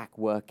people back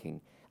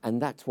working,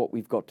 and that's what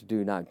we've got to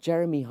do now.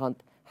 Jeremy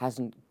Hunt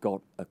hasn't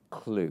got a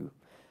clue.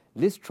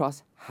 Liz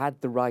Truss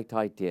had the right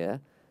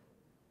idea.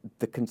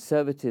 The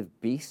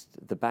Conservative beast,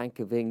 the Bank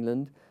of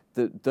England,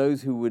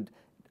 those who would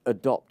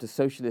adopt a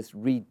socialist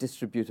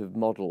redistributive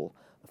model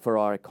for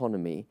our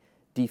economy,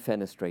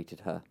 defenestrated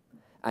her.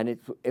 And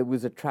it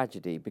was a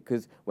tragedy,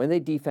 because when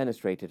they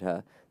defenestrated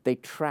her, they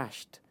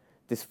trashed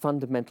this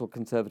fundamental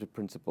conservative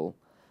principle.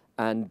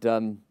 And,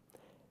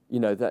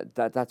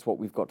 that's what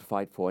we've got to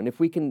fight for. And if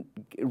we can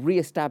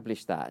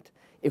re-establish that,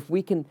 if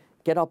we can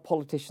get our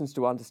politicians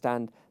to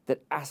understand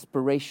that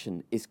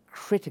aspiration is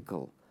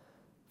critical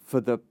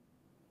for the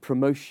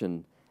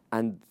promotion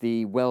and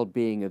the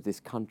well-being of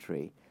this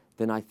country,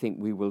 then I think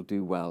we will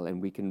do well,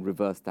 and we can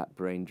reverse that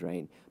brain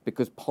drain,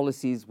 because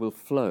policies will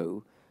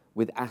flow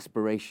with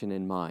aspiration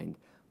in mind.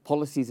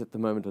 Policies at the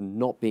moment are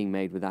not being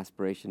made with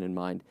aspiration in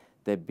mind.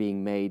 They're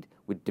being made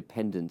with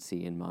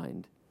dependency in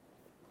mind.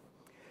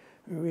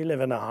 We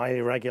live in a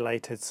highly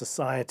regulated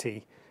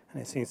society,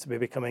 and it seems to be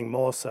becoming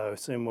more so.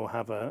 Soon we'll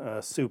have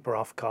a super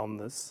Ofcom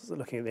that's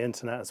looking at the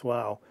internet as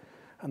well.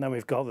 And then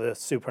we've got the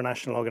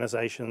supranational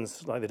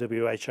organisations like the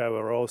WHO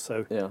are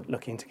also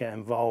looking to get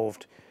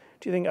involved.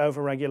 Do you think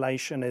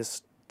over-regulation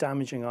is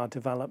damaging our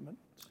development?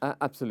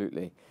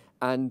 Absolutely.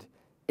 And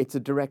it's a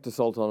direct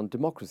assault on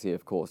democracy,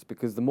 of course,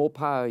 because the more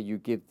power you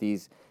give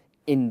these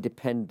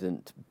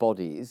independent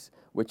bodies,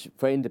 which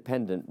for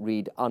independent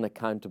read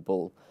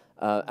unaccountable,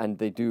 and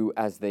they do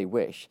as they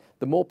wish,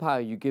 the more power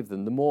you give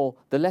them,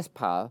 the less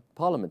power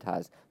Parliament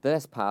has, the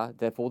less power,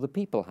 therefore, the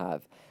people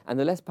have. And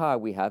the less power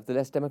we have, the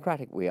less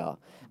democratic we are.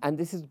 And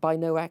this is by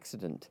no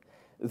accident.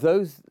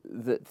 Those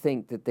that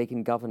think that they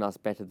can govern us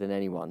better than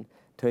anyone,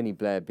 Tony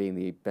Blair being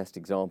the best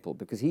example,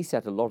 because he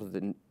set a lot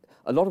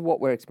of what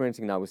we're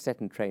experiencing now was set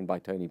and trained by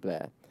Tony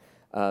Blair.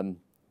 I'll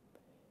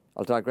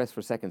digress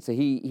for a second. So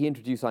he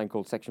introduced something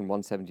called Section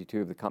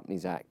 172 of the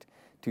Companies Act,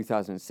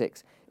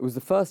 2006. It was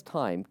the first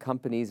time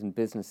companies and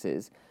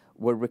businesses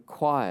were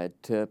required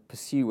to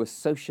pursue a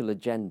social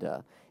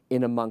agenda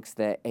in amongst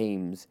their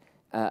aims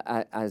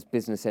as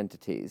business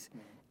entities.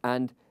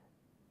 And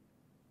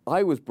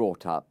I was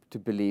brought up to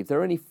believe there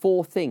are only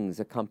four things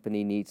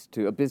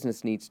a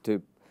business needs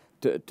to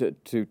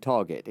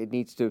target. It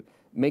needs to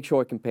make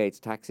sure it can pay its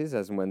taxes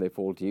as and when they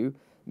fall due,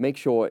 make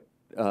sure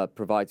it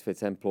provides for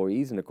its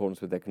employees in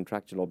accordance with their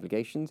contractual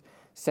obligations,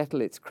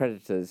 settle its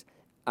creditors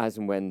as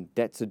and when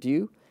debts are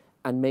due,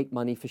 and make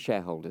money for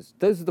shareholders.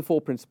 Those are the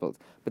four principles.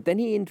 But then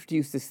he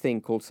introduced this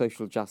thing called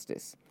social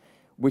justice,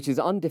 which is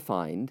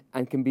undefined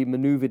and can be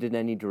maneuvered in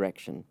any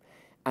direction.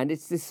 And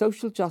it's this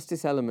social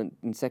justice element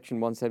in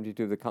Section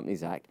 172 of the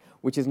Companies Act,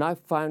 which has now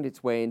found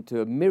its way into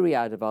a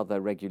myriad of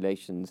other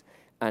regulations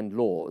and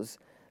laws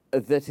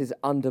that has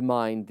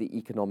undermined the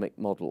economic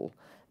model.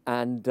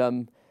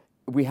 And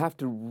we have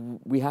to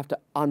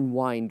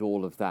unwind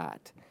all of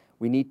that.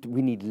 We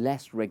need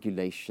less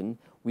regulation.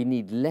 We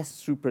need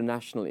less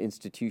supranational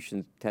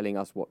institutions telling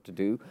us what to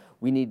do.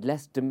 We need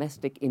less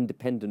domestic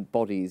independent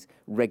bodies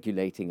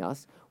regulating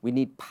us. We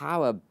need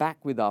power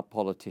back with our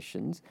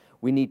politicians.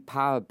 We need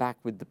power back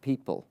with the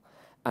people.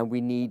 And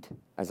we need,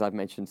 as I've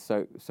mentioned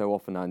so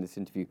often now in this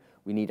interview,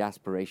 we need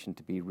aspiration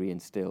to be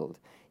reinstilled.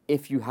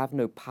 If you have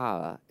no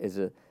power as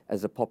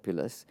a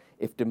populace,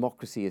 if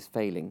democracy is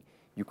failing,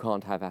 you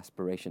can't have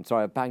aspiration.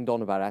 Sorry, I banged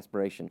on about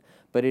aspiration,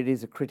 but it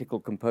is a critical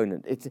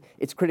component.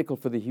 It's critical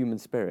for the human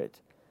spirit.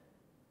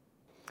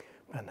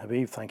 Ben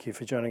Habib, thank you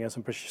for joining us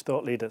on British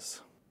Thought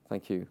Leaders.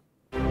 Thank you.